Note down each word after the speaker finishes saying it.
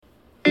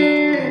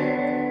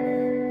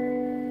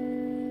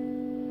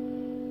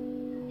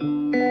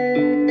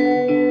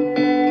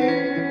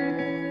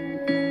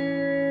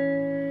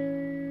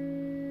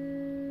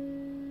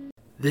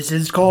This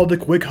is called the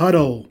Quick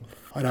Huddle.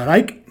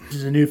 Alright, this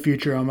is a new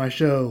feature on my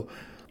show.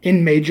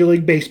 In Major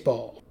League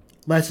Baseball,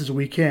 last as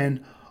we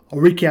can, I'll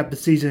recap the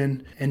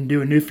season and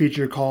do a new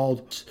feature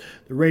called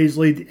The Rays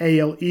Lead the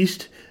AL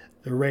East.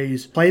 The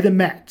Rays play the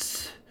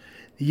Mets.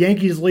 The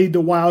Yankees lead the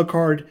wild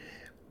card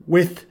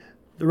with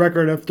the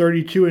record of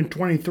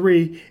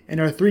 32-23 and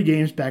are 3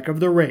 games back of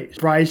the Rays.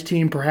 Surprise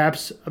team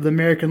perhaps of the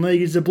American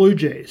League is the Blue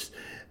Jays.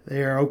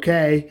 They are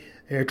okay.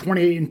 They are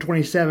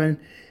 28-27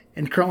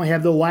 and currently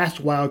have the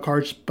last wild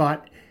card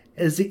spot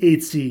as the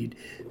 8th seed.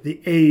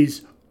 The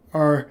A's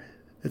are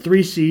the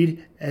 3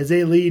 seed as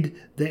they lead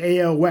the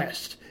AL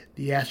West.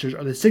 The Astros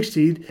are the 6th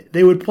seed.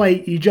 They would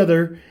play each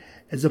other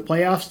as the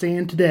playoffs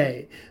stand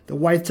today. The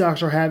White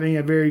Sox are having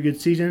a very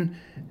good season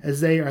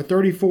as they are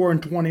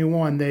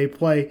 34-21. They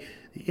play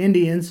the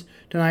Indians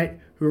tonight,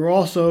 who are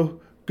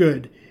also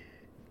good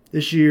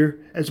this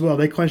year as well.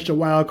 They clinched a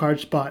wild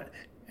card spot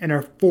and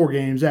are 4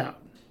 games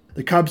out.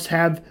 The Cubs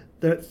have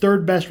the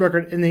 3rd best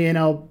record in the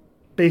NL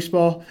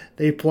baseball.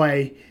 They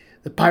play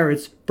the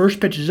Pirates. First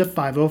pitch is at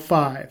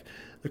 5:05.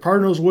 The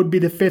Cardinals would be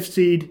the 5th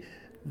seed.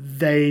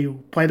 They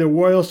play the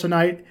Royals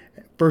tonight.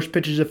 First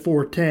pitch is at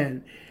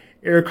 4:10.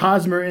 Eric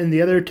Hosmer and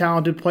the other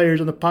talented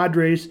players on the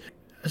Padres,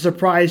 a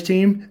surprise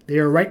team. They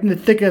are right in the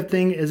thick of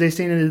things as they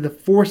stand into the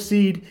 4th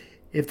seed.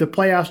 If the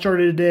playoffs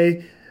started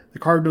today, the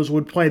Cardinals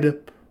would play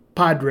the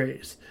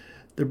Padres.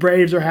 The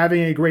Braves are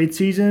having a great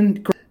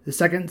season. The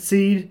 2nd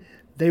seed,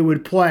 they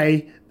would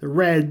play the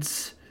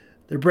Reds.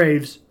 The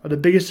Braves are the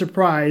biggest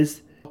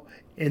surprise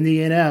in the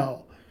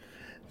NL.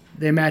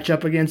 They match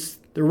up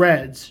against the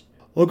Reds.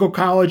 Local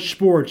college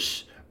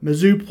sports,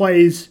 Mizzou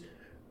plays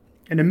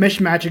in a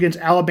mismatch against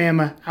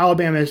Alabama.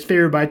 Alabama is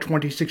favored by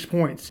 26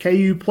 points.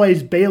 KU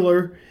plays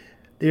Baylor.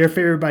 They are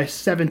favored by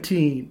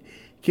 17.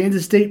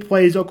 Kansas State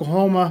plays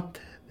Oklahoma.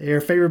 They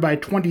are favored by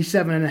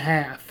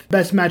 27.5.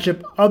 Best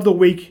matchup of the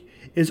week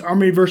is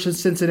Army versus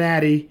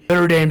Cincinnati.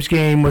 Notre Dame's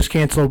game was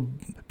canceled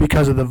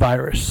because of the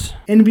virus.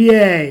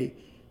 NBA,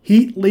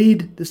 Heat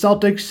lead the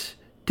Celtics.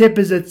 Tip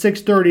is at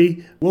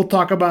 6:30. We'll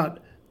talk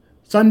about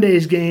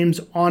Sunday's games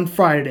on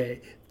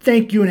Friday.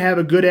 Thank you and have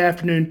a good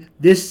afternoon.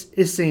 This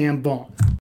is Sam Bond.